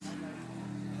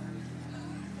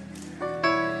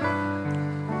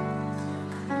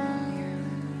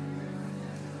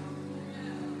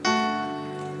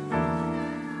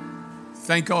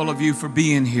Thank all of you for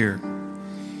being here.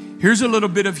 Here's a little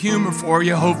bit of humor for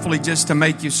you, hopefully just to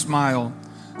make you smile.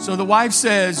 So the wife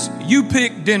says, you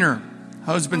pick dinner.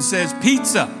 Husband says,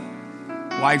 pizza.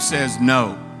 Wife says,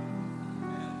 no.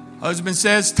 Husband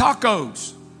says,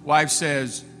 tacos. Wife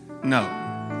says, no.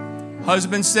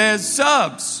 Husband says,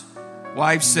 subs.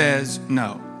 Wife says,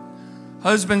 no.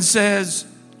 Husband says,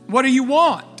 what do you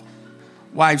want?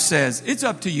 Wife says, it's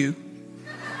up to you.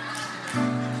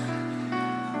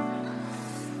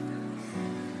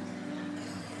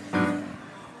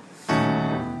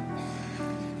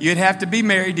 You'd have to be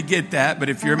married to get that, but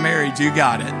if you're married, you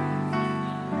got it.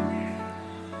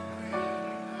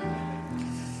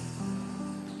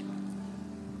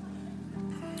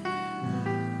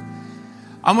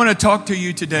 I want to talk to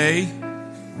you today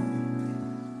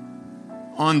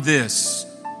on this.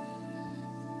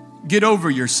 Get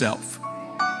over yourself.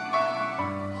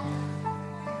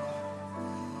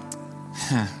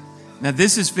 Now,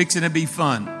 this is fixing to be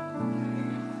fun.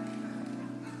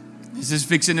 This is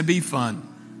fixing to be fun.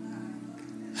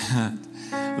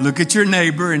 Look at your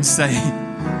neighbor and say,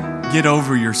 get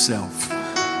over yourself.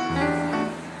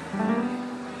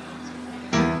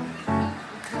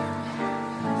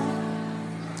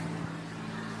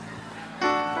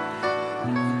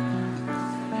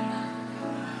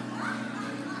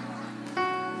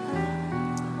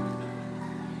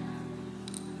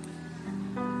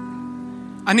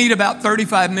 I need about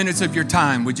 35 minutes of your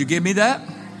time. Would you give me that?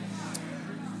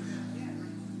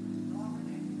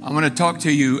 I want to talk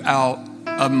to you out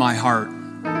of my heart.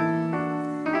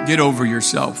 Get over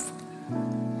yourself.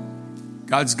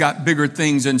 God's got bigger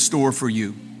things in store for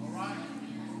you.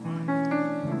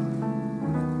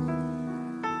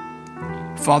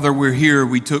 Father, we're here.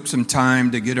 We took some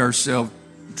time to get ourselves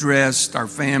dressed, our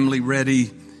family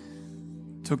ready.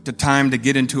 Took the time to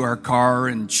get into our car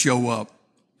and show up.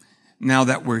 Now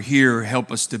that we're here,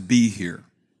 help us to be here.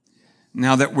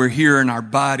 Now that we're here in our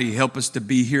body, help us to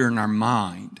be here in our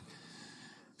mind.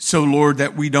 So, Lord,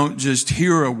 that we don't just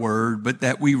hear a word, but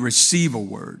that we receive a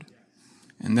word.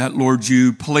 And that, Lord,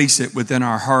 you place it within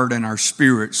our heart and our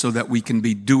spirit so that we can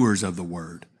be doers of the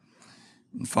word.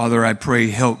 And Father, I pray,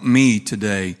 help me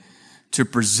today to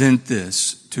present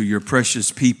this to your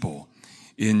precious people.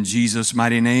 In Jesus'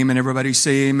 mighty name, and everybody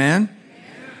say amen.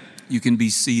 Amen. You can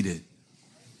be seated.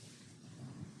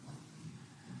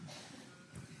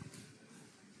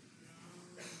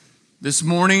 This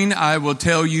morning, I will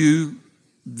tell you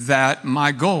that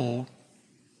my goal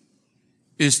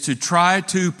is to try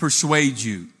to persuade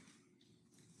you.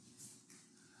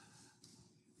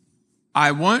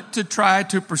 I want to try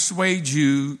to persuade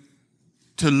you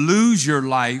to lose your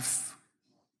life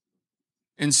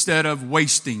instead of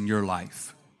wasting your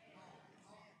life.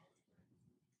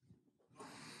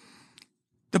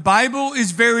 The Bible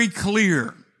is very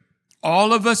clear.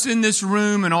 All of us in this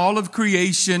room and all of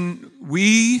creation,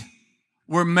 we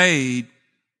were made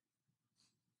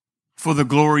for the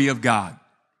glory of God.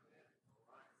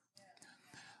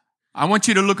 I want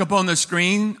you to look up on the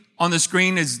screen. On the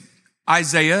screen is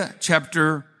Isaiah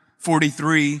chapter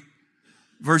 43,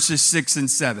 verses 6 and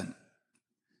 7. It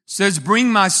says,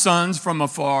 bring my sons from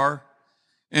afar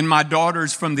and my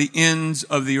daughters from the ends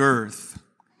of the earth.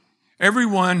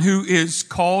 Everyone who is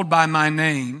called by my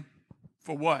name,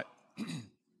 for what?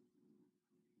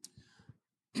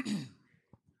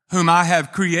 Whom I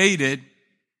have created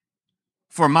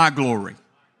for my glory.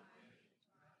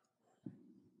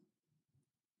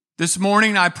 This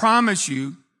morning, I promise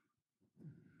you,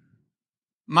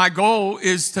 my goal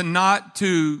is to not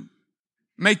to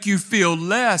make you feel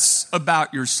less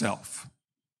about yourself.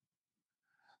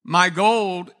 My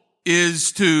goal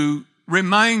is to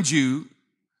remind you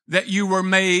that you were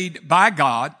made by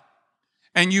God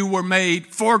and you were made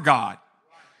for God.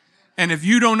 And if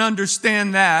you don't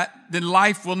understand that, then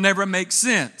life will never make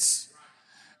sense.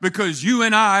 Because you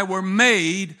and I were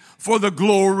made for the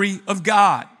glory of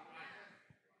God.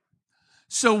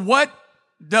 So what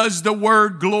does the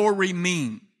word glory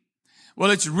mean? Well,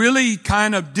 it's really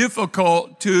kind of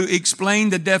difficult to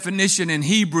explain the definition in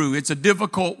Hebrew. It's a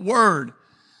difficult word.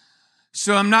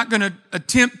 So I'm not going to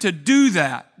attempt to do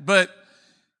that. But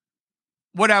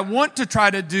what I want to try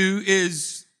to do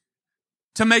is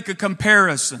to make a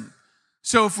comparison.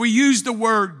 So if we use the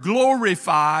word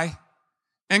glorify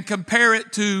and compare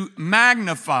it to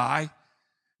magnify,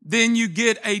 then you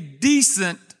get a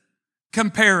decent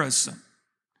comparison.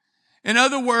 In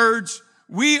other words,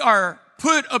 we are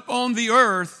put upon the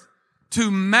earth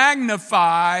to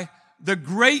magnify the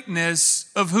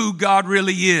greatness of who God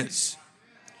really is.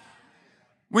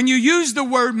 When you use the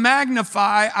word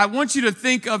magnify, I want you to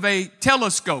think of a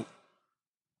telescope.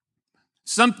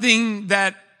 Something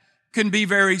that can be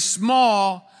very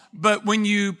small, but when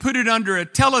you put it under a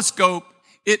telescope,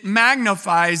 it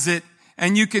magnifies it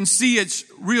and you can see its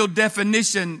real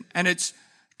definition and its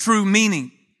true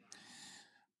meaning.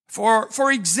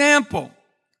 For example,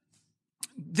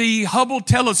 the Hubble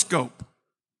telescope.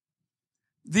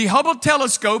 The Hubble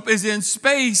telescope is in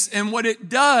space, and what it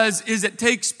does is it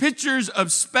takes pictures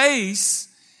of space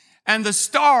and the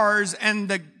stars and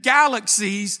the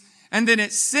galaxies, and then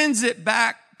it sends it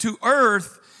back to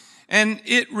Earth, and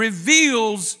it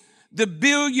reveals the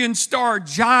billion star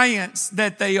giants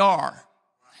that they are.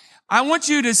 I want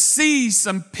you to see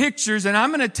some pictures, and I'm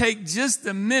going to take just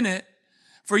a minute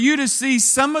for you to see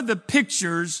some of the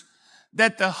pictures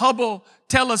that the Hubble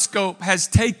telescope has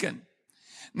taken.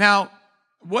 Now,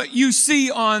 what you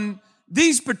see on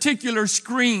these particular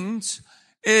screens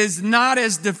is not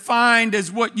as defined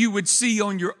as what you would see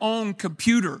on your own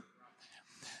computer,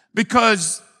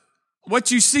 because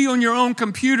what you see on your own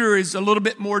computer is a little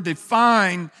bit more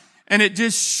defined, and it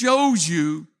just shows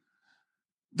you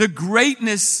the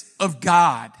greatness of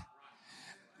God.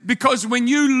 Because when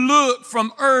you look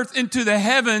from earth into the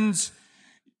heavens,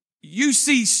 you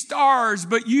see stars,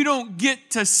 but you don't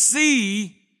get to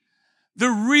see the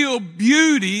real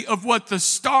beauty of what the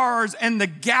stars and the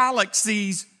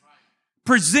galaxies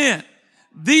present.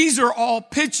 These are all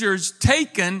pictures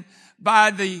taken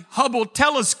by the Hubble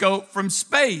telescope from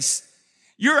space.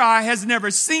 Your eye has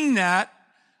never seen that,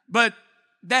 but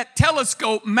that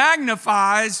telescope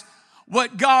magnifies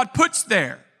what God puts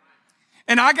there.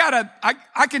 And I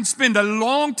can spend a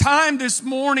long time this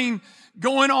morning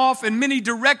going off in many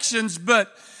directions,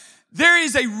 but there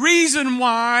is a reason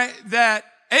why that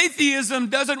atheism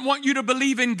doesn't want you to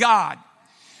believe in God.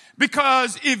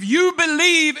 Because if you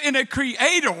believe in a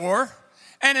creator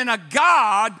and in a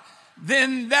God,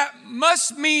 then that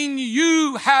must mean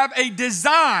you have a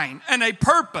design and a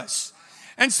purpose.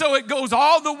 And so it goes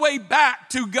all the way back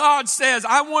to God says,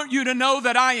 I want you to know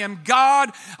that I am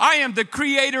God. I am the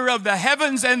creator of the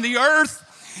heavens and the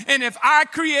earth. And if I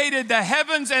created the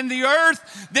heavens and the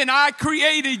earth, then I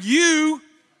created you.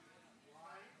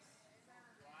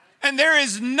 And there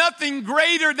is nothing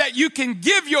greater that you can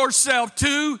give yourself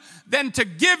to than to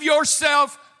give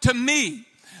yourself to me.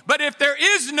 But if there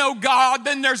is no God,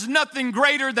 then there's nothing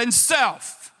greater than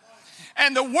self.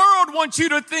 And the world wants you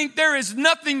to think there is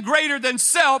nothing greater than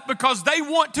self because they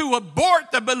want to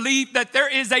abort the belief that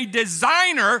there is a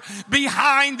designer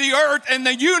behind the earth and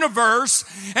the universe.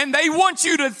 And they want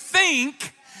you to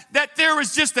think that there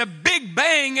was just a big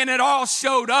bang and it all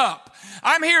showed up.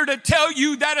 I'm here to tell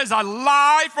you that is a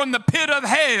lie from the pit of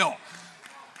hell.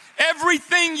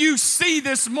 Everything you see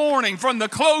this morning, from the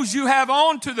clothes you have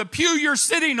on to the pew you're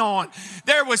sitting on,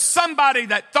 there was somebody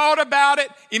that thought about it,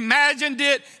 imagined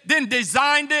it, then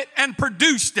designed it and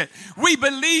produced it. We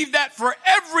believe that for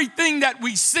everything that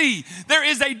we see, there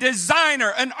is a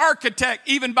designer, an architect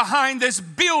even behind this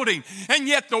building. And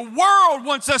yet the world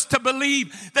wants us to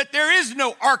believe that there is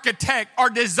no architect or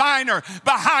designer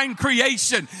behind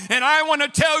creation. And I want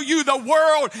to tell you, the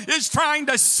world is trying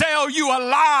to sell you a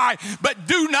lie, but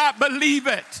do not believe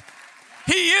it.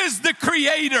 He is the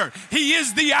creator. He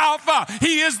is the Alpha.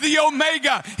 He is the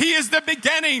Omega. He is the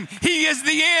beginning. He is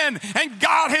the end. And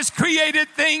God has created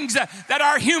things that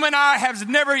our human eye has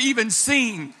never even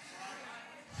seen.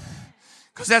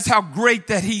 Because that's how great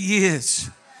that He is.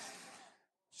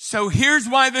 So here's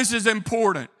why this is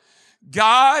important.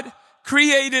 God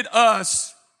created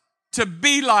us to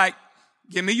be like,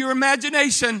 give me your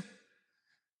imagination.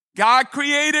 God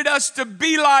created us to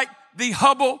be like the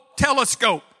Hubble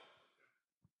telescope,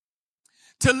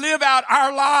 to live out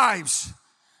our lives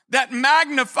that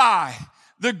magnify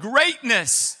the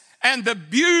greatness and the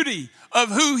beauty of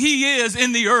who He is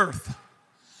in the earth.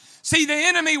 See, the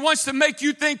enemy wants to make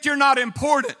you think you're not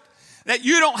important, that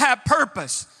you don't have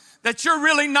purpose, that you're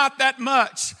really not that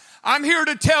much. I'm here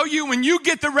to tell you, when you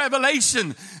get the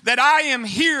revelation that I am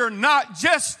here not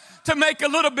just to make a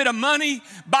little bit of money,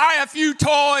 buy a few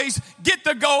toys, get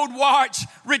the gold watch,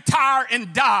 retire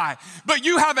and die. But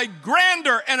you have a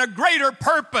grander and a greater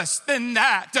purpose than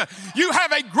that. You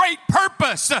have a great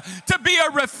purpose to be a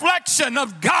reflection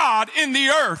of God in the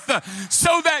earth,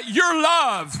 so that your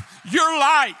love, your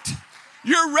light,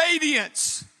 your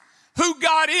radiance, who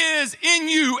God is in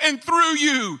you and through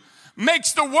you,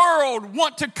 makes the world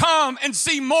want to come and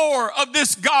see more of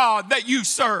this God that you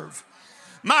serve.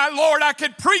 My Lord, I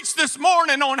could preach this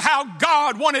morning on how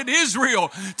God wanted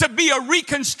Israel to be a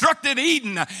reconstructed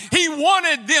Eden. He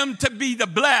wanted them to be the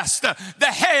blessed, the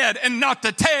head and not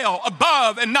the tail,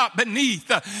 above and not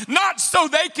beneath. Not so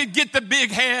they could get the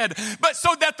big head, but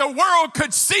so that the world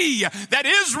could see that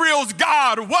Israel's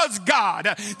God was God,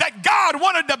 that God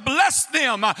wanted to bless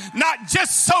them, not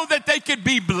just so that they could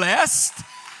be blessed,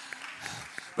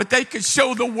 but they could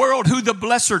show the world who the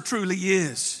blesser truly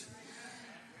is.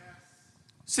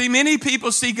 See, many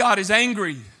people see God as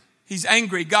angry. He's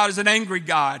angry. God is an angry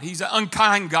God. He's an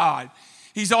unkind God.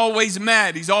 He's always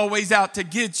mad. He's always out to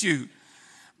get you.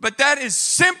 But that is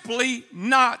simply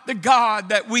not the God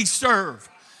that we serve.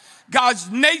 God's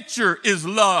nature is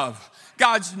love.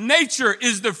 God's nature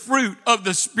is the fruit of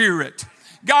the Spirit.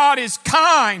 God is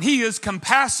kind. He is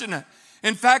compassionate.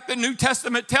 In fact, the New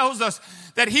Testament tells us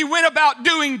that he went about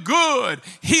doing good,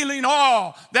 healing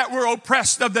all that were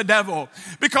oppressed of the devil.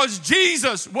 Because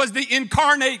Jesus was the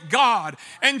incarnate God,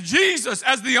 and Jesus,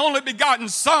 as the only begotten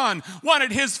Son,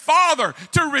 wanted his Father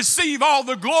to receive all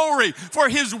the glory for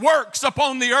his works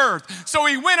upon the earth. So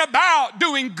he went about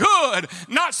doing good,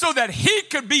 not so that he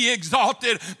could be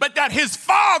exalted, but that his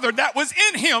Father that was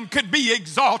in him could be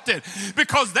exalted.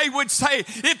 Because they would say,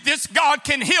 if this God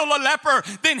can heal a leper,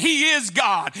 then he is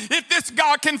God. If this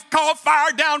God can call fire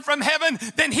down from heaven,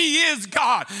 then he is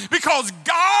God. Because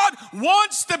God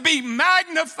wants to be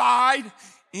magnified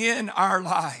in our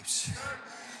lives.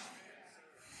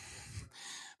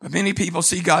 But many people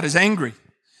see God as angry,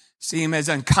 see him as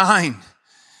unkind.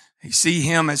 They see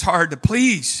him as hard to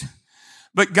please.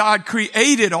 But God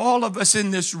created all of us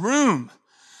in this room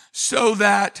so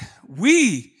that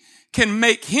we can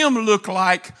make him look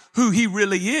like who he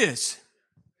really is.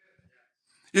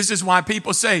 This is why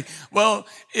people say, well,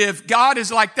 if God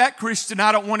is like that Christian,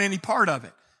 I don't want any part of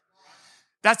it.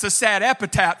 That's a sad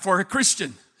epitaph for a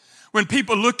Christian. When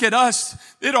people look at us,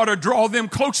 it ought to draw them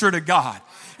closer to God.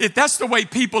 If that's the way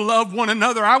people love one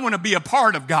another, I want to be a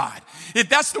part of God. If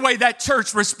that's the way that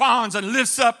church responds and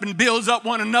lifts up and builds up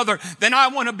one another, then I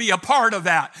want to be a part of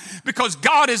that. Because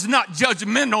God is not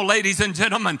judgmental, ladies and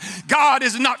gentlemen. God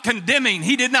is not condemning.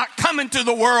 He did not come into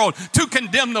the world to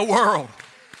condemn the world.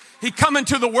 He come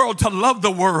into the world to love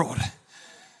the world.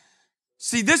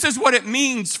 See, this is what it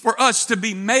means for us to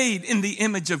be made in the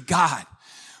image of God.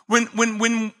 When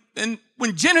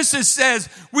Genesis says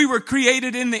we were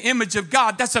created in the image of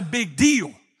God, that's a big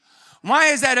deal. Why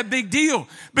is that a big deal?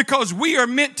 Because we are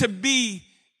meant to be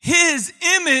his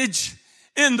image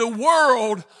in the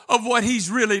world of what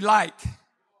he's really like.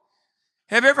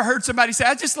 Have you ever heard somebody say,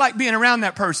 I just like being around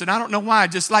that person. I don't know why, I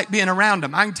just like being around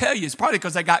them. I can tell you, it's probably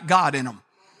because they got God in them.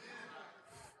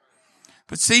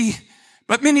 But see,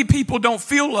 many people don't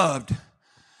feel loved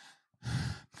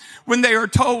when they are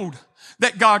told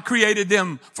that God created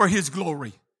them for his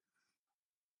glory.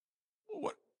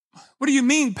 What do you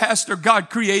mean, Pastor, God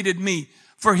created me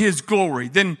for his glory?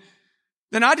 Then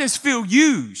I just feel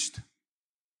used.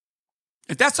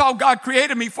 If that's all God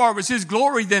created me for was his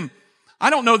glory, then I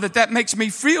don't know that makes me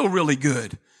feel really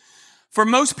good. For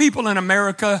most people in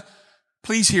America,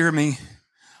 please hear me,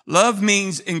 love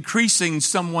means increasing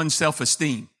someone's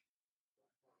self-esteem.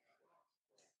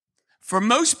 For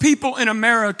most people in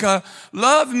America,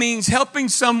 love means helping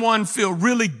someone feel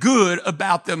really good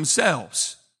about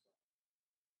themselves.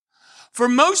 For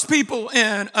most people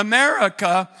in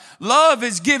America, love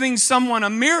is giving someone a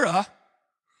mirror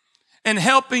and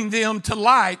helping them to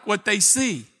like what they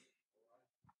see.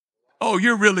 Oh,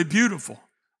 you're really beautiful.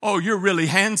 Oh, you're really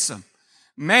handsome.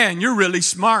 Man, you're really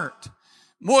smart.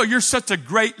 Boy, you're such a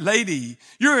great lady.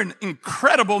 You're an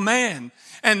incredible man.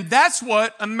 And that's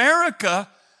what America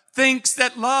thinks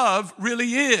that love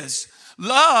really is.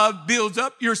 Love builds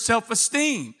up your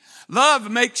self-esteem.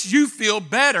 Love makes you feel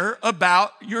better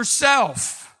about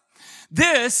yourself.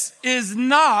 This is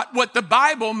not what the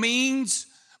Bible means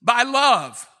by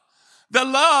love. The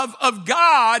love of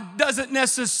God doesn't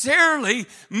necessarily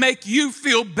make you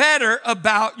feel better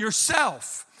about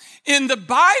yourself. In the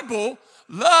Bible,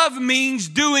 love means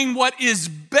doing what is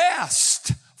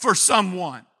best for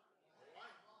someone.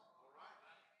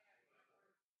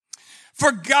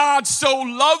 For God so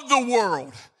loved the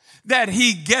world that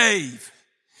he gave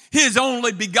his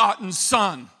only begotten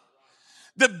Son.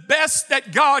 The best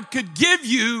that God could give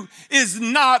you is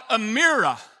not a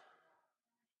mirror.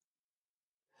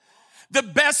 The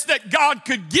best that God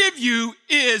could give you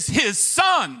is his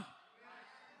Son.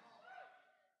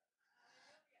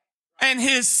 And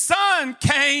his Son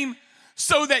came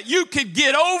so that you could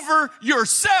get over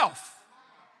yourself.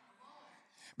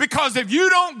 Because if you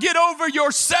don't get over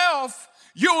yourself,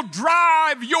 you'll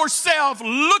drive yourself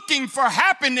looking for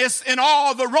happiness in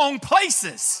all the wrong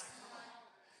places.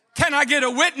 Can I get a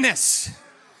witness?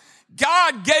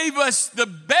 God gave us the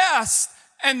best,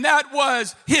 and that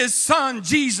was his son,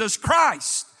 Jesus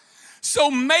Christ.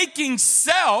 So making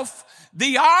self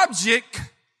the object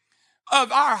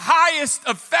of our highest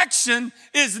affection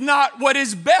is not what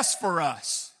is best for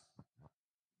us.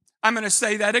 I'm going to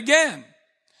say that again.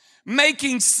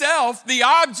 Making self the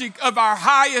object of our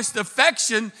highest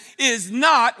affection is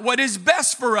not what is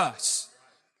best for us.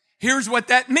 Here's what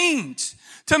that means.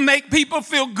 To make people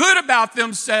feel good about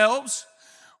themselves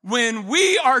when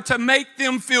we are to make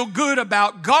them feel good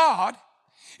about God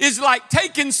is like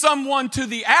taking someone to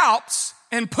the Alps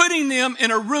and putting them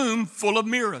in a room full of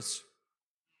mirrors.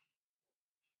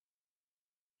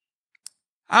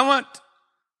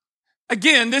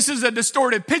 Again, this is a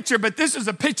distorted picture, but this is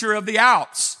a picture of the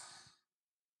Alps.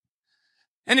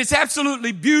 And it's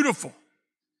absolutely beautiful.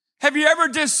 Have you ever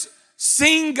just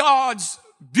seen God's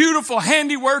beautiful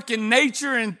handiwork in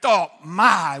nature and thought,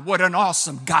 my, what an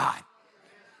awesome God?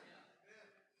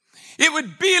 It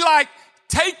would be like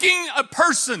taking a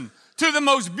person to the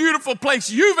most beautiful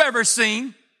place you've ever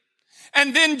seen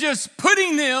and then just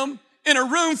putting them in a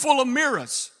room full of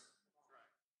mirrors.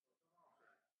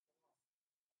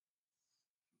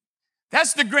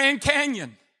 That's the Grand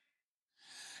Canyon.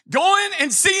 Going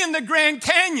and seeing the Grand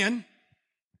Canyon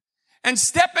and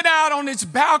stepping out on its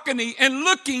balcony and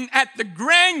looking at the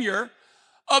grandeur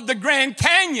of the Grand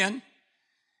Canyon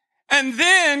and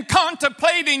then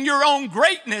contemplating your own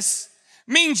greatness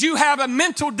means you have a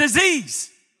mental disease.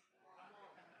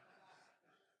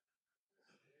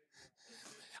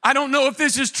 I don't know if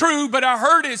this is true, but I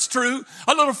heard it's true.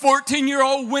 A little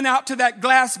 14-year-old went out to that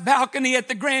glass balcony at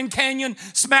the Grand Canyon,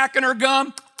 smacking her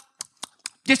gum.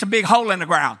 Just a big hole in the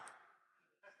ground.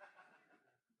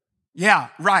 Yeah,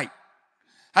 right.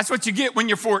 That's what you get when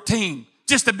you're 14.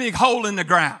 Just a big hole in the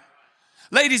ground.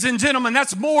 Ladies and gentlemen,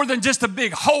 that's more than just a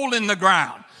big hole in the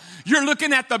ground. You're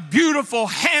looking at the beautiful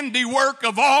handiwork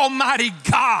of Almighty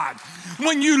God.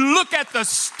 When you look at the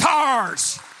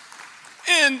stars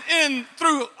in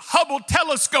through Hubble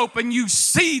telescope and you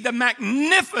see the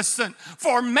magnificent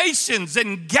formations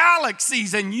and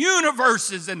galaxies and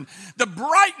universes and the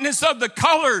brightness of the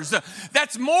colors,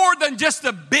 that's more than just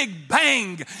a big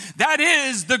bang. That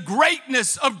is the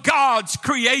greatness of God's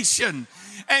creation.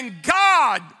 And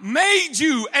God made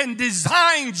you and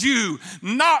designed you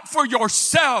not for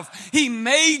yourself. He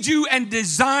made you and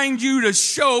designed you to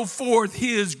show forth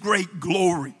his great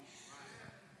glory.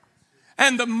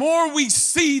 And the more we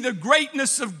see the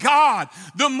greatness of God,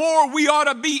 the more we ought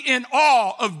to be in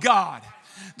awe of God.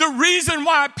 The reason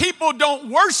why people don't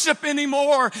worship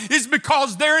anymore is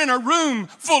because they're in a room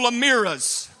full of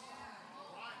mirrors.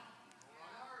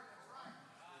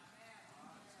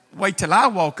 Wait till I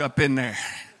walk up in there.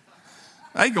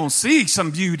 They're going to see some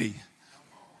beauty.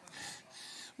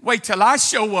 Wait till I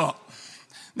show up.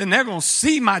 Then they're going to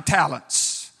see my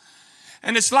talents.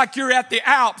 And it's like you're at the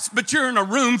Alps, but you're in a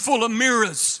room full of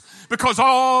mirrors because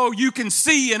all you can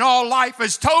see and all life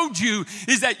has told you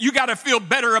is that you got to feel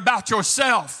better about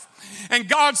yourself. And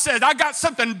God says, I got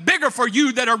something bigger for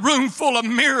you than a room full of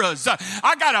mirrors.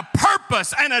 I got a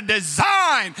purpose and a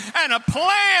design and a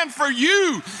plan for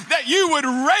you that you would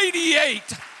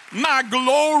radiate my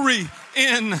glory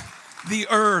in the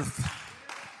earth.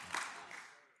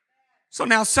 So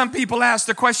now some people ask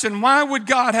the question, why would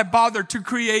God have bothered to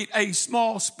create a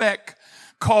small speck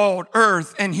called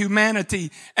earth and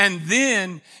humanity and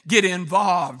then get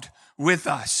involved with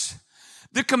us?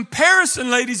 The comparison,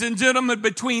 ladies and gentlemen,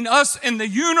 between us and the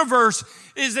universe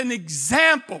is an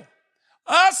example.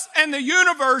 Us and the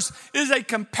universe is a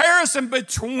comparison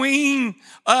between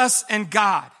us and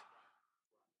God.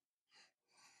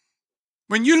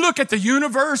 When you look at the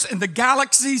universe and the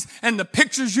galaxies and the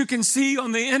pictures you can see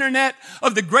on the internet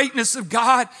of the greatness of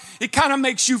God, it kind of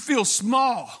makes you feel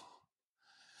small.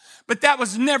 But that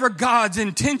was never God's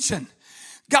intention.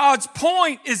 God's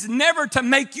point is never to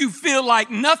make you feel like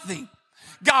nothing.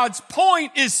 God's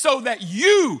point is so that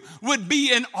you would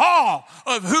be in awe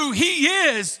of who he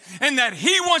is and that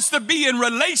he wants to be in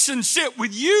relationship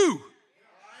with you.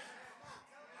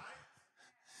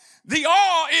 The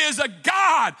awe is a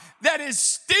God that is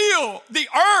still the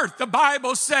earth, the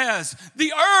Bible says.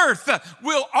 The earth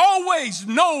will always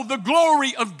know the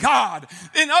glory of God.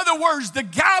 In other words, the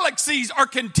galaxies are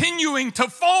continuing to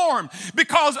form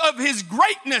because of his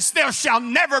greatness. There shall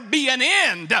never be an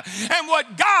end. And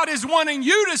what God is wanting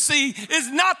you to see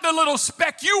is not the little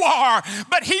speck you are,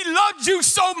 but he loved you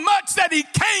so much that he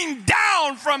came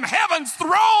down from heaven's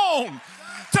throne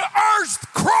to earth's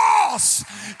cross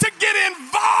to get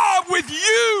involved with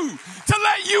you, to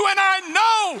let you and I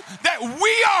know that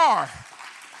we are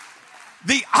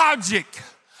the object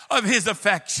of his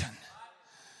affection.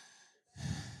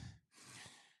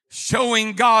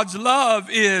 Showing God's love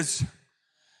is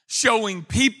showing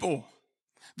people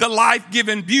the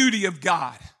life-giving beauty of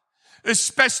God,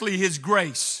 especially his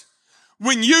grace.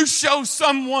 When you show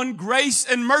someone grace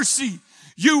and mercy,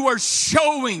 you are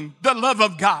showing the love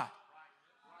of God.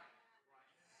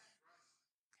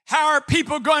 How are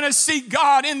people going to see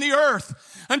God in the earth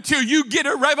until you get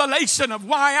a revelation of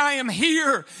why I am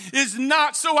here is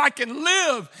not so I can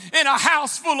live in a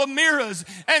house full of mirrors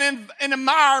and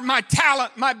admire my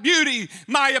talent, my beauty,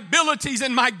 my abilities,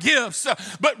 and my gifts,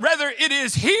 but rather it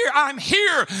is here, I'm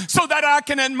here so that I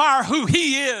can admire who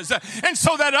he is and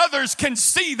so that others can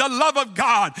see the love of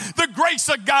God, the grace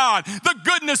of God, the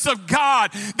goodness of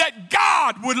God, that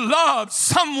God would love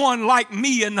someone like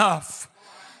me enough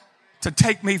to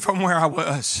take me from where I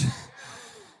was.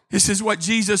 This is what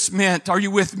Jesus meant. Are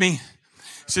you with me?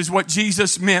 This is what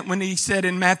Jesus meant when he said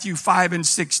in Matthew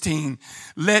 5:16,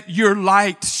 let your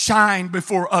light shine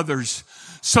before others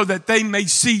so that they may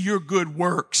see your good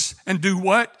works and do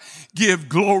what? Give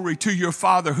glory to your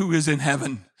Father who is in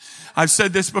heaven. I've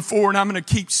said this before and I'm going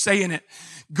to keep saying it.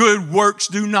 Good works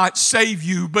do not save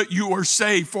you, but you are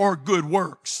saved for good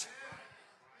works.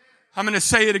 I'm going to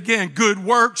say it again. Good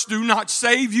works do not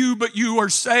save you, but you are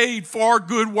saved for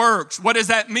good works. What does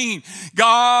that mean?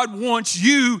 God wants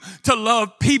you to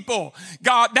love people.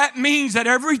 That means that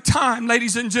every time,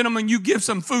 ladies and gentlemen, you give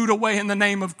some food away in the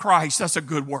name of Christ, that's a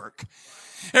good work.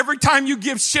 Every time you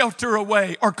give shelter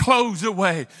away or clothes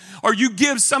away, or you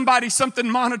give somebody something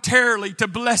monetarily to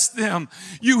bless them,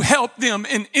 you help them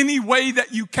in any way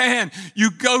that you can.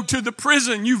 You go to the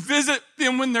prison, you visit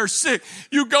them when they're sick.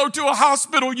 You go to a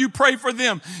hospital, you pray for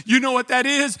them. You know what that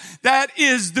is? That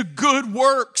is the good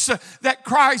works that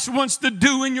Christ wants to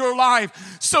do in your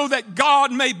life so that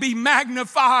God may be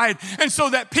magnified and so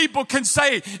that people can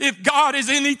say, if God is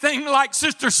anything like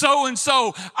Sister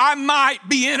So-and-so, I might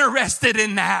be interested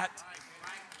in that.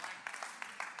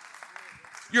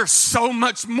 You're so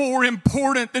much more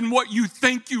important than what you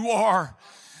think you are.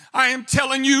 I am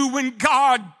telling you, when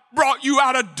God brought you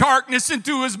out of darkness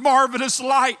into his marvelous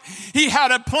light, he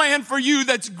had a plan for you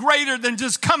that's greater than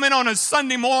just coming on a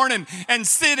Sunday morning and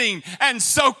sitting and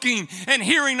soaking and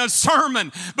hearing a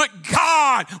sermon. But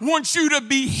God wants you to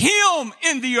be him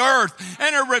in the earth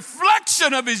and a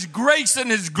reflection of his grace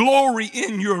and his glory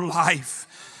in your life.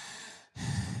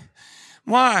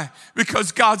 Why?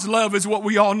 Because God's love is what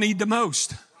we all need the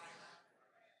most.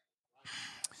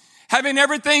 Having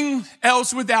everything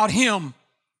else without him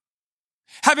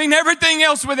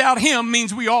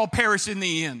means we all perish in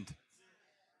the end.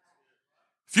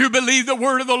 If you believe the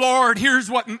word of the Lord, here's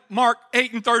what Mark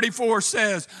 8:34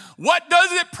 says. What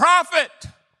does it profit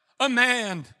a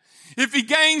man if he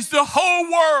gains the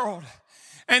whole world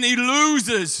and he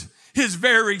loses his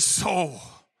very soul?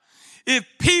 If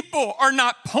people are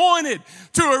not pointed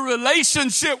to a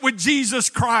relationship with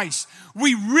Jesus Christ,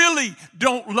 we really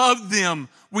don't love them.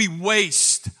 We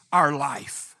waste our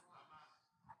life.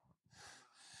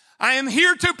 I am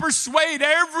here to persuade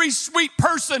every sweet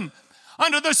person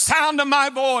under the sound of my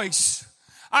voice.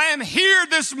 I am here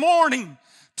this morning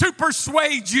to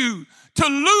persuade you to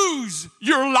lose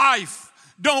your life.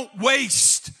 Don't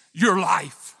waste your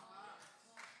life.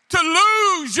 To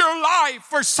lose your life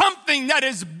for something that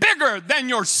is bigger than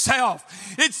yourself.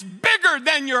 It's bigger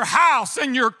than your house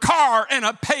and your car and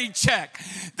a paycheck.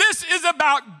 This is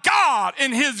about God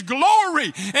and his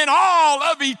glory and all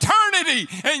of eternity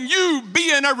and you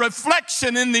being a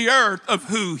reflection in the earth of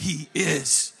who he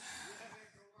is.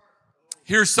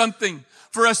 Here's something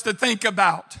for us to think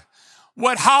about.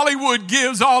 What Hollywood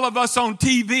gives all of us on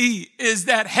TV is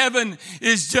that heaven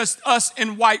is just us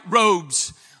in white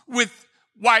robes with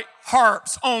white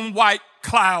harps on white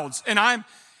clouds. And I'm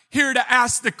here to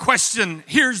ask the question.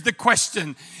 Here's the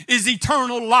question. Is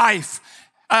eternal life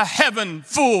a heaven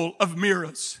full of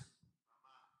mirrors?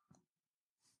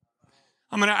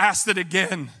 I'm going to ask it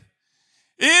again.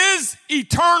 Is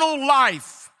eternal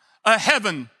life a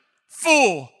heaven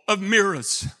full of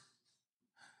mirrors?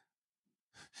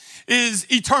 Is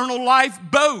eternal life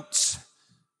boats?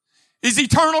 Is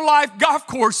eternal life golf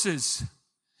courses?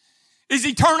 Is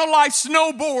eternal life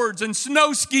snowboards and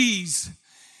snow skis?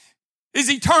 Is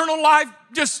eternal life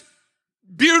just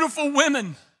beautiful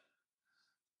women?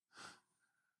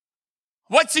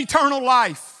 What's eternal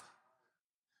life?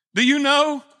 Do you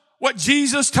know what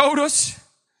Jesus told us?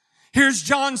 Here's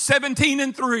John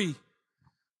 17:3.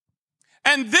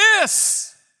 And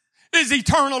this is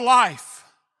eternal life.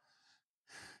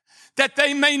 that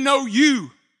they may know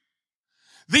you,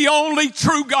 the only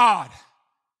true God,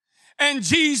 and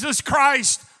Jesus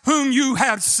Christ, whom you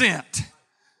have sent.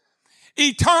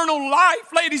 Eternal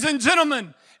life, ladies and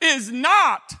gentlemen, is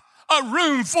not a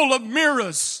room full of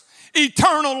mirrors.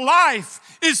 Eternal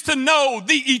life is to know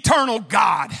the eternal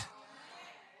God.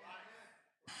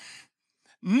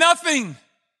 Nothing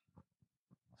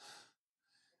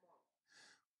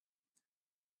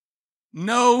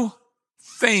no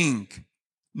thing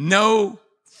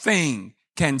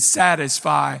can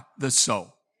satisfy the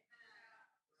soul.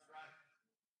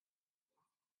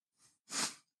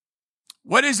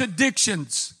 What is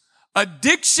addictions?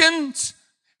 Addictions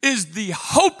is the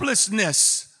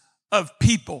hopelessness of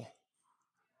people.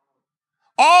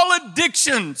 All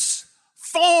addictions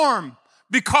form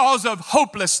because of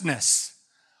hopelessness.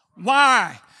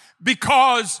 Why?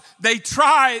 Because they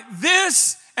try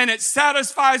this and it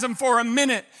satisfies them for a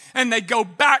minute, and they go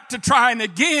back to trying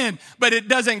again, but it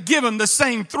doesn't give them the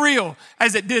same thrill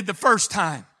as it did the first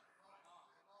time.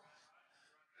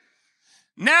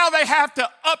 Now they have to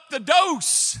up the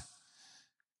dose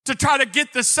to try to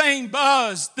get the same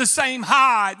buzz, the same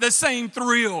high, the same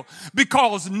thrill,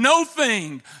 because no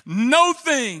thing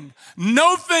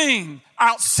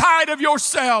outside of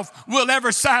yourself will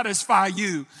ever satisfy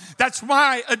you. That's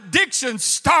why addictions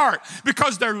start,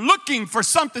 because they're looking for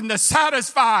something to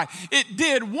satisfy. It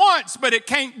did once, but it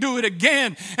can't do it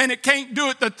again, and it can't do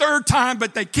it the third time,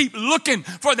 but they keep looking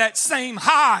for that same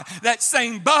high, that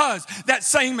same buzz, that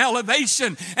same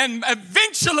elevation, and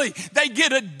eventually they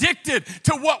get addicted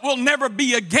to what will never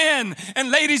be again.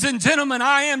 And ladies and gentlemen,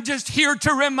 I am just here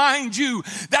to remind you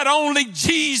that only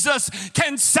Jesus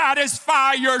can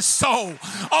satisfy your soul.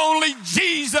 Only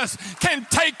Jesus can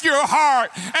take your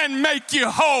heart and make you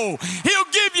whole.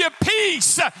 He'll give you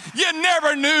peace you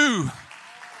never knew.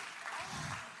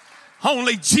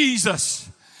 Only Jesus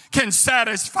can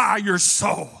satisfy your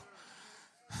soul.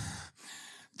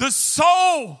 The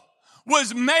soul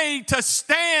was made to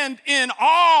stand in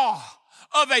awe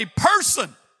of a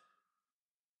person.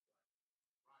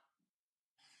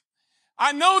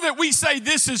 I know that we say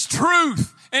this is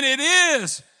truth, and it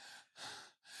is.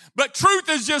 But truth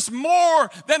is just more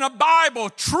than a Bible.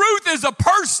 Truth is a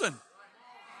person.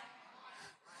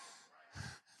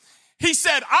 He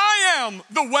said, I am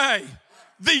the way,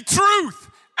 the truth,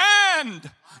 and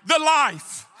the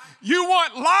life. You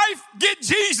want life? Get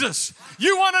Jesus.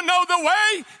 You want to know the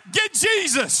way? Get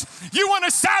Jesus. You want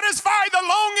to satisfy the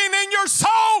longing in your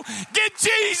soul? Get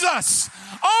Jesus.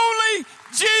 Only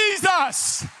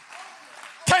Jesus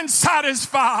can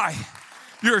satisfy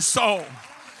your soul.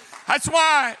 That's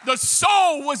why the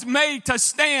soul was made to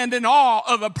stand in awe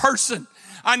of a person.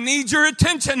 I need your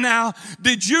attention now.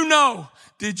 Did you know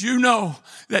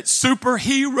that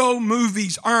superhero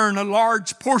movies earn a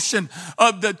large portion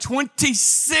of the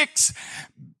 $26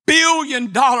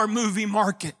 billion movie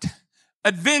market?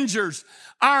 Avengers,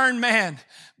 Iron Man,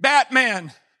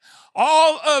 Batman,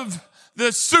 all of the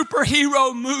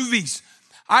superhero movies,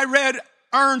 I read,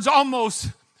 earns almost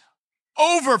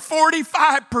over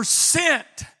 45%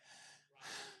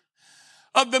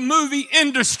 of the movie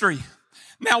industry.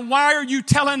 Now, why are you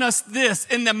telling us this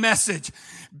in the message?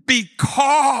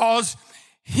 Because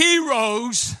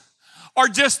heroes are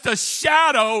just a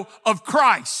shadow of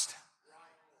Christ.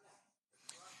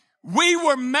 We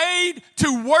were made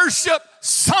to worship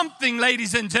something,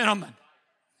 ladies and gentlemen.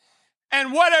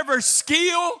 And whatever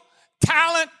skill,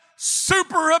 talent,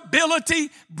 super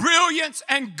ability, brilliance,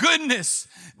 and goodness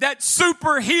that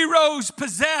superheroes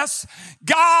possess,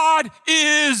 God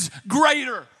is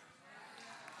greater.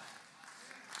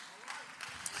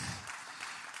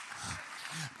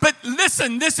 But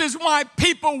listen, this is why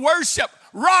people worship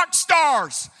rock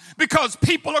stars, because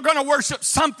people are going to worship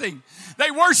something. They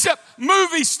worship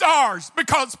movie stars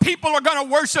because people are going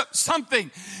to worship something.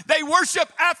 They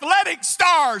worship athletic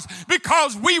stars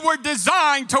because we were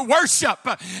designed to worship.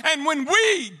 And when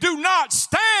we do not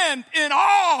stand in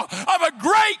awe of a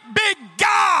great big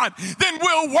God, then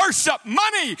we'll worship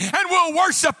money, and we'll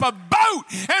worship a boat,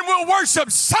 and we'll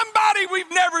worship somebody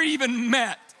we've never even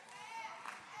met.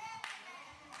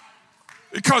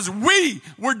 Because we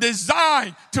were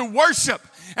designed to worship.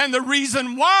 And the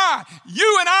reason why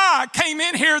you and I came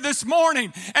in here this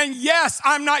morning, and yes,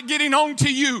 I'm not getting on to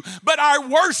you, but our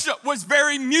worship was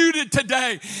very muted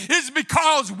today, is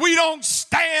because we don't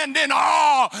stand in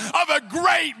awe of a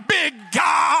great big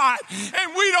God,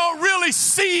 and we don't really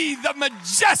see the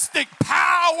majestic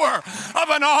power of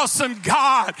an awesome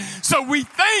God. So we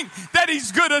think that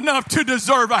He's good enough to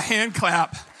deserve a hand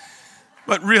clap.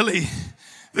 But really,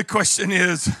 the question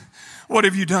is, what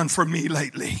have you done for me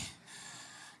lately?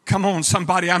 Come on,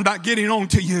 somebody. I'm not getting on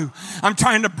to you. I'm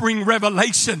trying to bring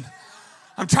revelation.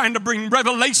 I'm trying to bring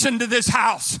revelation to this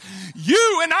house.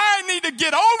 You and I need to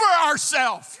get over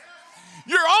ourselves.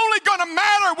 You're only going to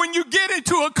matter when you get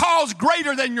into a cause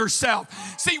greater than yourself.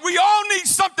 See, we all need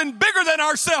something bigger than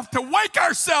ourselves to wake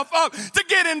ourselves up, to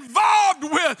get involved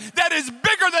with that is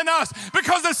bigger than us.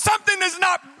 Because if something is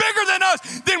not bigger than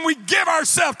us, then we give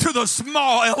ourselves to the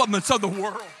small elements of the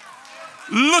world.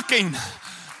 Looking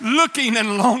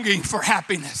and longing for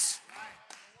happiness.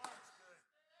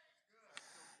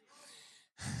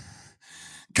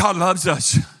 God loves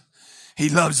us. He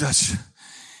loves us.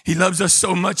 He loves us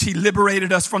so much, He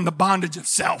liberated us from the bondage of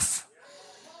self.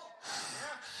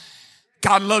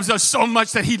 God loves us so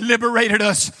much that He liberated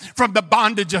us from the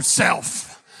bondage of self.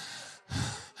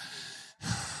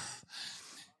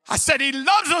 I said He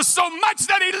loves us so much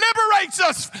that He liberates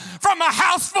us from a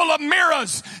house full of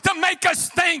mirrors to make us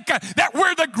think that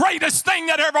we're the greatest thing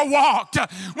that ever walked.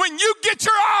 When you get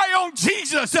your eye on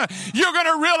Jesus, you're going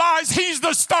to realize He's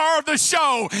the star of the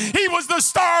show. He was the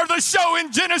star of the show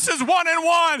in Genesis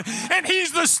 1:1, and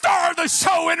He's the star of the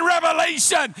show in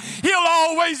Revelation. He'll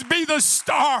always be the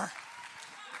star.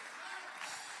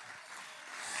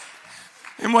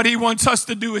 And what He wants us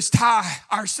to do is tie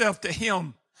ourselves to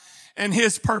Him and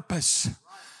His purpose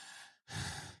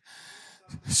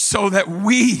so that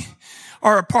we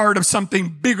are a part of something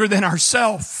bigger than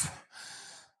ourselves.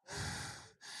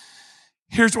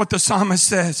 Here's what the psalmist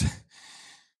says.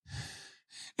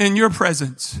 In your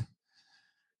presence,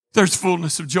 there's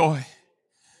fullness of joy.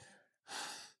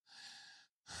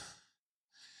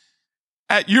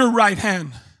 At your right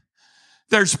hand,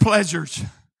 there's pleasures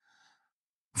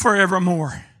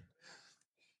forevermore.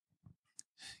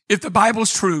 If the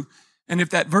Bible's true, and if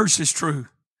that verse is true,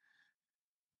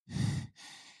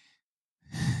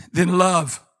 then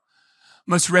love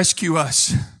must rescue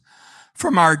us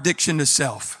from our addiction to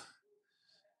self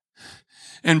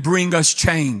and bring us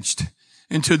changed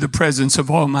into the presence of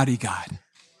Almighty God.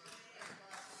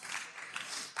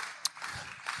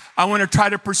 I want to try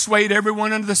to persuade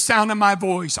everyone under the sound of my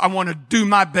voice. I want to do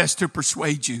my best to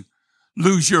persuade you.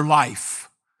 Lose your life,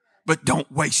 but don't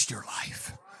waste your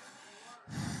life.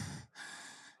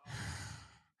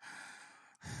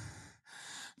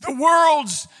 The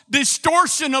world's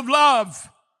distortion of love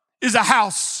is a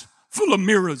house full of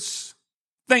mirrors.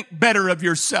 Think better of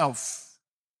yourself.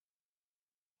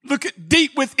 Look at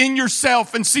deep within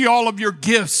yourself and see all of your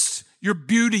gifts, your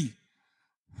beauty.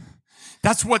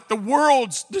 That's what the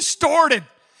world's distorted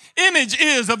image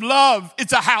is of love.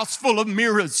 It's a house full of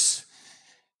mirrors.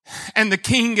 And the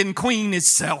king and queen is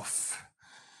self.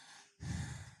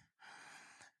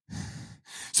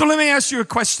 So let me ask you a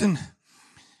question.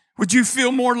 Would you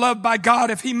feel more loved by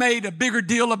God if He made a bigger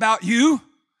deal about you?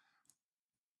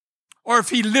 Or if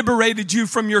He liberated you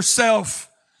from yourself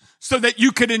so that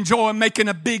you could enjoy making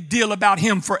a big deal about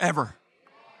Him forever?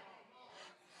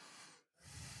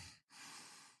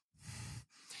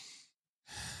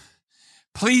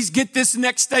 Please get this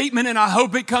next statement, and I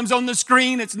hope it comes on the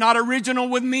screen. It's not original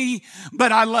with me,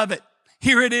 but I love it.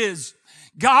 Here it is.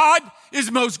 God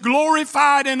is most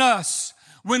glorified in us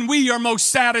when we are most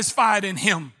satisfied in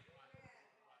Him.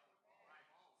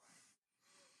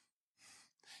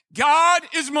 God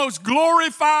is most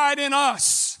glorified in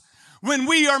us when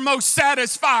we are most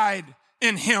satisfied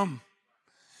in Him.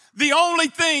 The only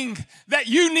thing that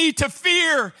you need to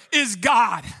fear is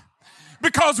God.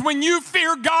 Because when you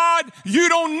fear God, you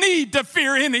don't need to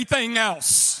fear anything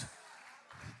else.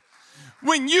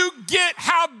 When you get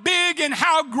how big and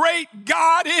how great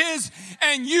God is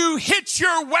and you hitch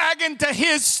your wagon to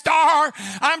His star,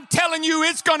 I'm telling you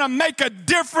it's going to make a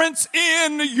difference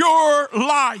in your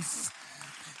life.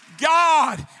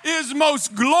 God is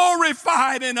most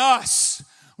glorified in us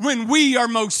when we are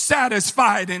most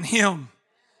satisfied in Him.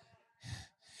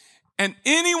 And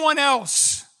anyone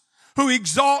else who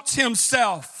exalts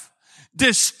himself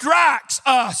distracts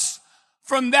us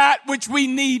from that which we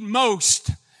need most,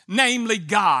 namely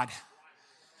God.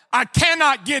 I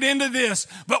cannot get into this,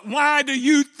 but why do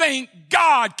you think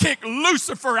God kicked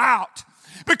Lucifer out?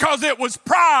 Because it was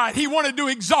pride. He wanted to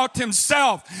exalt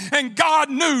himself. And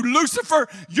God knew, Lucifer,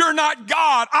 you're not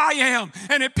God. I am.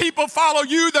 And if people follow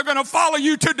you, they're going to follow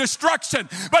you to destruction.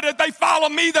 But if they follow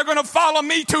me, they're going to follow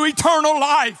me to eternal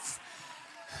life.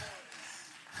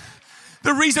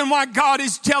 The reason why God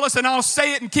is jealous, and I'll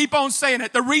say it and keep on saying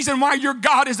it, the reason why your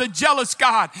God is a jealous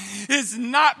God is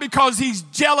not because He's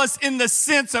jealous in the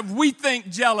sense of we think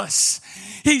jealous.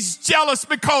 He's jealous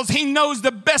because He knows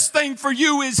the best thing for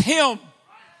you is Him.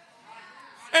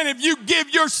 And if you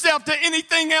give yourself to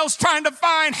anything else trying to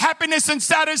find happiness and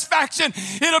satisfaction,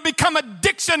 it'll become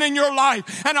addiction in your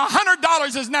life. And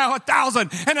 $100 is now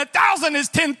 1,000, and 1,000 is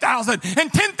 10,000,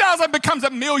 and 10,000 becomes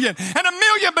 1,000,000, and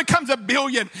 1,000,000 becomes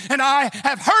 1,000,000,000. And I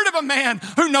have heard of a man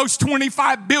who knows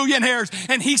 25 billionaires,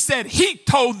 and he said he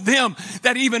told them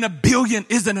that even 1,000,000,000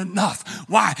 isn't enough.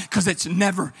 Why? Because it's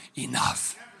never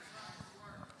enough.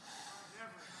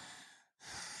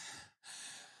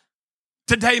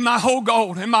 Today, my whole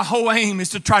goal and my whole aim is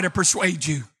to try to persuade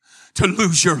you to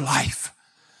lose your life,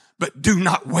 but do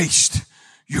not waste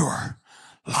your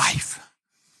life.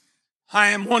 I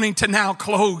am wanting to now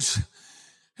close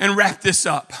and wrap this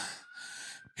up.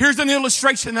 Here's an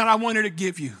illustration that I wanted to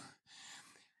give you.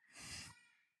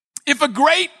 If a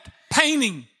great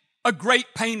painting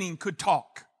could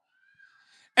talk,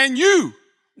 and you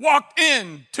walked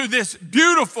into this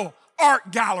beautiful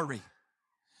art gallery,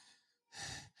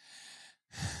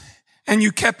 and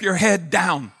you kept your head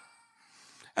down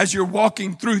as you're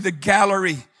walking through the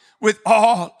gallery with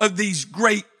all of these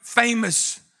great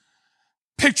famous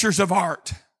pictures of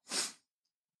art.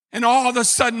 And all of a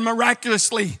sudden,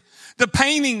 miraculously, the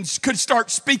paintings could start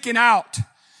speaking out,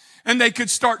 and they could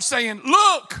start saying,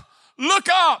 look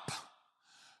up,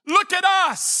 look at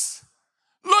us,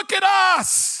 look at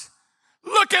us,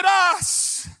 look at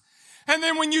us. And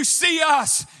then when you see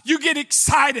us, you get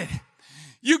excited.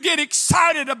 You get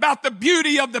excited about the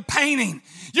beauty of the painting.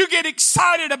 You get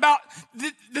excited about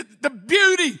the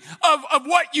beauty of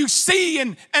what you see.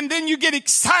 And then you get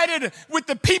excited with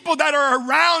the people that are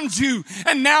around you.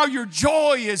 And now your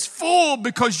joy is full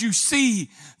because you see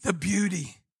the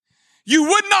beauty. You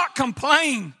would not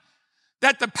complain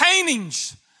that the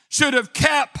paintings should have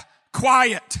kept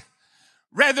quiet.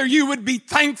 Rather, you would be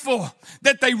thankful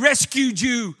that they rescued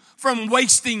you from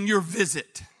wasting your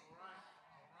visit.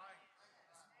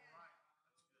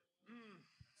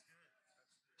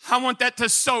 I want that to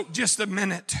soak just a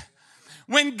minute.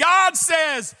 When God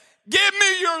says, give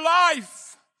me your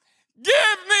life,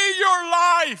 give me your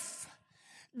life,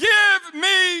 give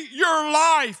me your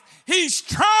life, He's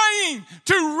trying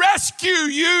to rescue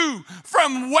you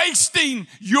from wasting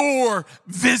your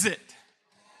visit.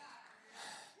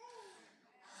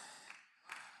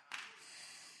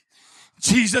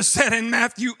 Jesus said in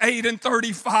Matthew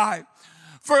 8:35,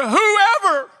 for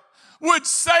whoever would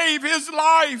save his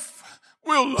life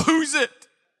will lose it.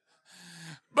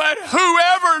 But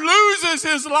whoever loses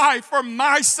his life for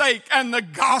my sake and the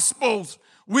gospel's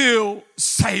will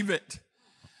save it.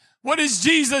 What is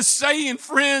Jesus saying,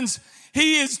 friends?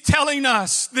 He is telling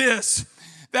us this,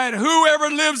 that whoever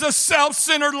lives a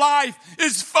self-centered life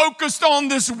is focused on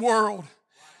this world,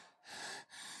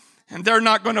 and they're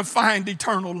not going to find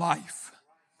eternal life.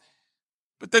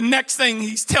 But the next thing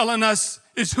he's telling us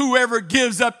is whoever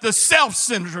gives up the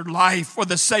self-centered life for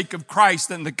the sake of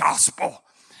Christ and the gospel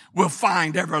will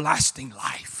find everlasting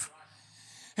life.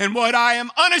 And what I am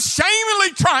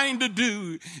unashamedly trying to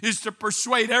do is to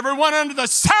persuade everyone under the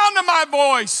sound of my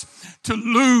voice to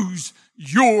lose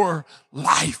your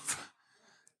life.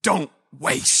 Don't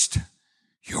waste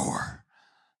your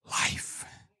life.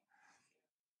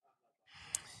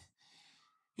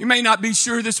 You may not be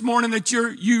sure this morning that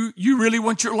you really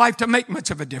want your life to make much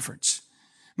of a difference.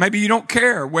 Maybe you don't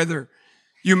care whether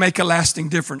you make a lasting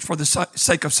difference for the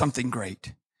sake of something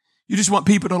great. You just want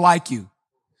people to like you.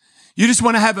 You just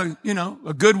want to have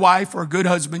a good wife or a good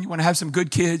husband. You want to have some good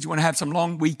kids. You want to have some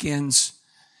long weekends.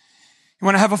 You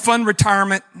want to have a fun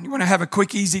retirement. You want to have a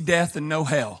quick, easy death and no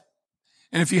hell.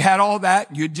 And if you had all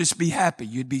that, you'd just be happy.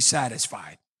 You'd be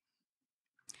satisfied.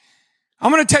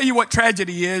 I'm going to tell you what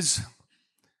tragedy is.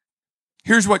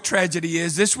 Here's what tragedy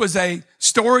is. This was a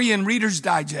story in Reader's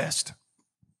Digest.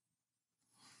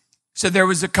 So there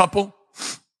was a couple.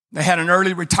 They had an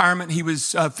early retirement. He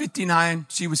was 59.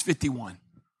 She was 51.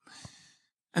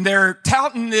 And they're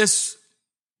touting this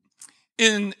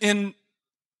in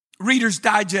Reader's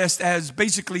Digest as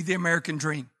basically the American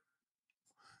dream.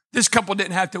 This couple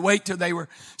didn't have to wait till they were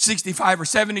 65 or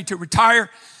 70 to retire.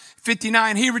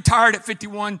 59, he retired at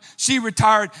 51. She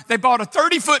retired. They bought a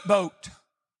 30-foot boat.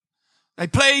 They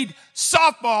played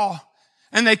softball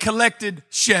and they collected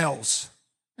shells.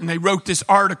 And they wrote this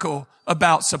article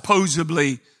about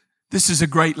supposedly this is a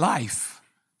great life.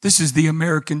 This is the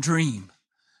American dream.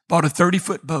 Bought a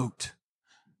 30-foot boat,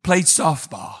 played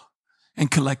softball,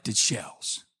 and collected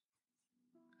shells.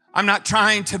 I'm not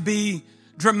trying to be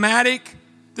dramatic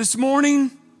this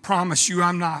morning. Promise you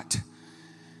I'm not.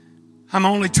 I'm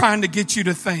only trying to get you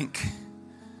to think.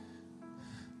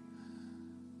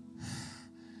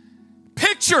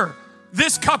 Picture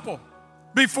this couple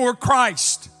before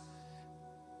Christ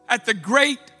at the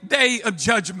great day of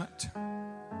judgment.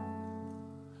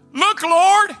 Look,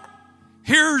 Lord,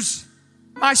 here's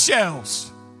my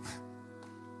shells.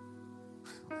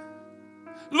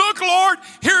 Look, Lord,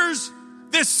 here's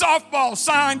this softball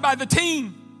signed by the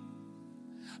team.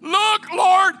 Look,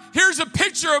 Lord, here's a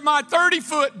picture of my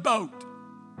 30-foot boat.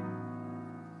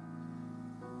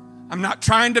 I'm not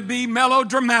trying to be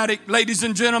melodramatic, ladies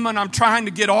and gentlemen. I'm trying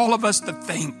to get all of us to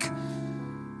think.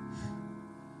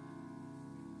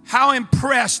 How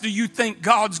impressed do you think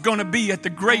God's going to be at the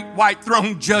great white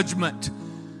throne judgment?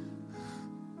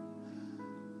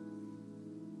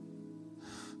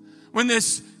 When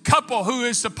this couple who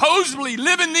is supposedly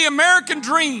living the American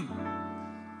dream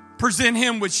present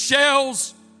him with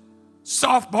shells,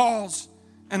 softballs,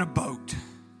 and a boat.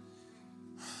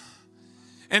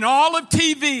 And all of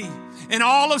TV and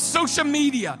all of social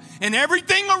media and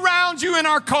everything around you in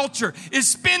our culture is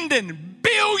spending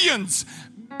billions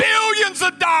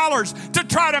of dollars to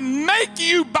try to make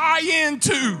you buy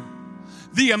into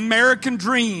the American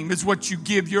dream is what you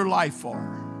give your life for.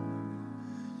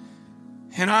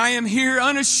 And I am here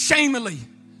unashamedly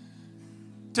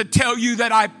to tell you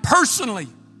that I personally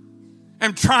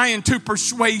am trying to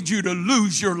persuade you to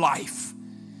lose your life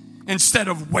instead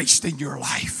of wasting your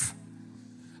life.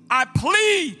 I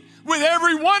plead with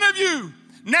every one of you,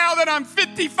 now that I'm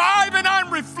 55 and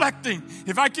I'm reflecting,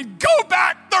 if I could go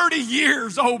back 30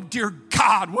 years, oh dear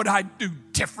God, would I do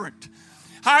different?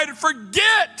 I'd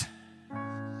forget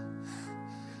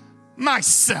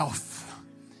myself.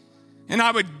 And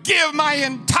I would give my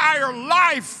entire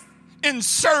life in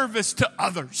service to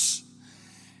others.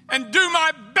 And do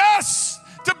my best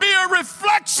to be a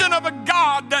reflection of a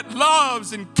God that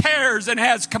loves and cares and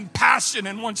has compassion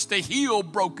and wants to heal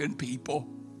broken people.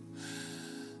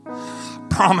 I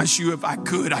promise you, if I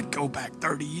could, I'd go back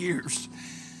 30 years.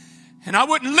 And I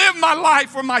wouldn't live my life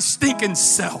for my stinking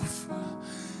self.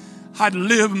 I'd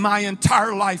live my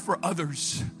entire life for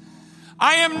others.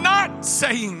 I am not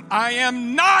saying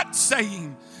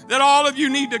that all of you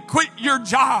need to quit your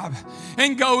job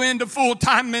and go into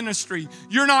full-time ministry.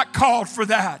 You're not called for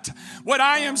that. What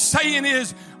I am saying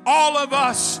is all of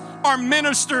us are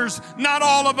ministers, not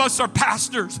all of us are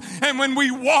pastors. And when we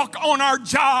walk on our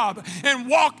job and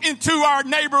walk into our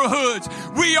neighborhoods,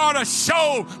 we ought to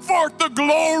show forth the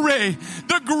glory,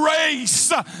 the grace,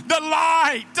 the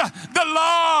light, the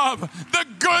love, the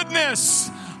goodness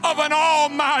of an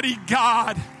almighty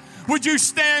God. Would you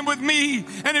stand with me?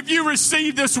 And if you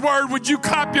receive this word, would you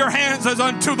clap your hands as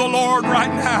unto the Lord right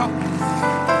now?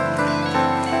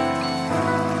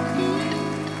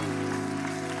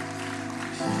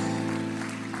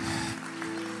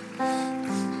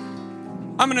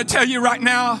 I'm going to tell you right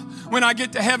now, when I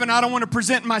get to heaven, I don't want to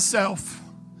present myself.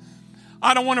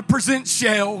 I don't want to present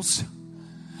shells.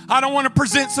 I don't want to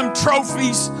present some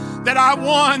trophies that I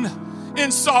won in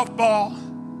softball.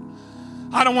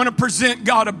 I don't want to present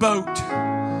God a boat.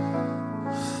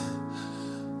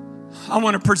 I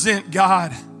want to present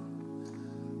God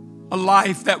a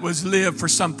life that was lived for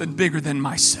something bigger than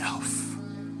myself.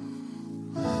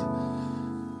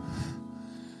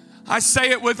 I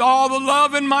say it with all the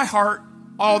love in my heart,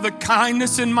 all the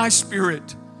kindness in my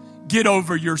spirit. Get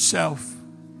over yourself.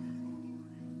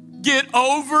 Get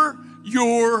over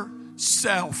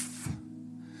yourself.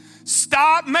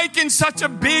 Stop making such a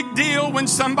big deal when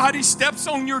somebody steps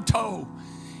on your toe.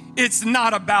 It's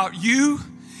not about you.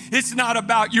 It's not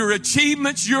about your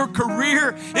achievements, your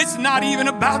career. It's not even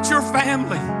about your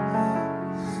family.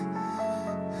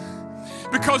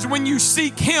 Because when you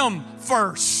seek Him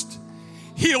first,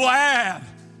 He'll add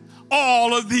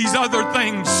all of these other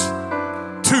things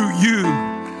to you.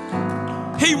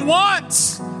 He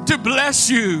wants to bless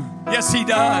you. Yes, He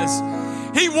does.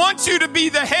 He wants you to be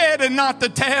the head and not the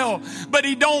tail, but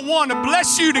He don't want to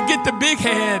bless you to get the big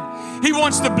head. He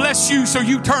wants to bless you so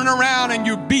you turn around and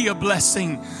you be a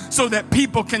blessing so that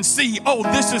people can see, oh,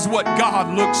 this is what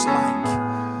God looks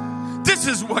like. This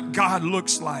is what God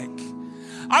looks like.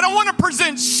 I don't want to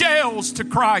present shells to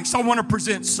Christ. I want to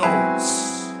present souls.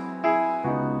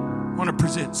 I want to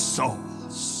present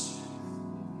souls.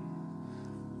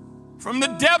 From the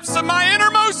depths of my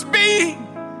innermost being,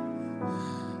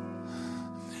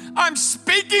 I'm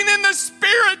speaking in the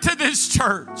Spirit to this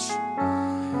church.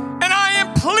 And I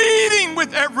am pleading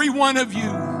with every one of you,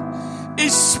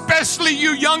 especially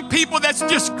you young people that's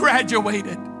just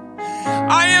graduated.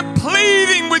 I am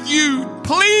pleading with you,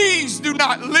 please do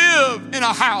not live in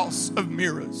a house of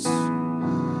mirrors.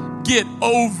 Get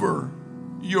over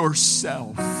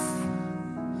yourself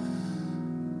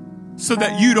so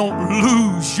that you don't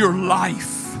lose your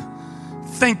life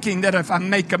thinking that if I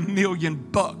make $1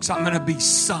 million, I'm going to be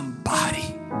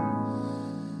somebody.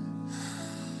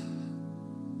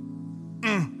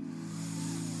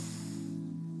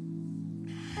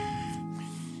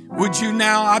 Would you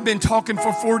now, I've been talking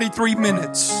for 43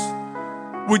 minutes.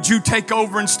 Would you take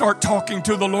over and start talking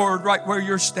to the Lord right where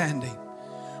you're standing?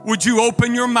 Would you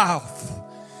open your mouth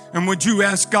and would you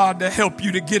ask God to help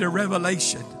you to get a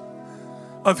revelation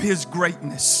of His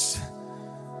greatness,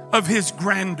 of His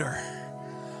grandeur,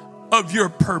 of your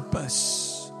purpose?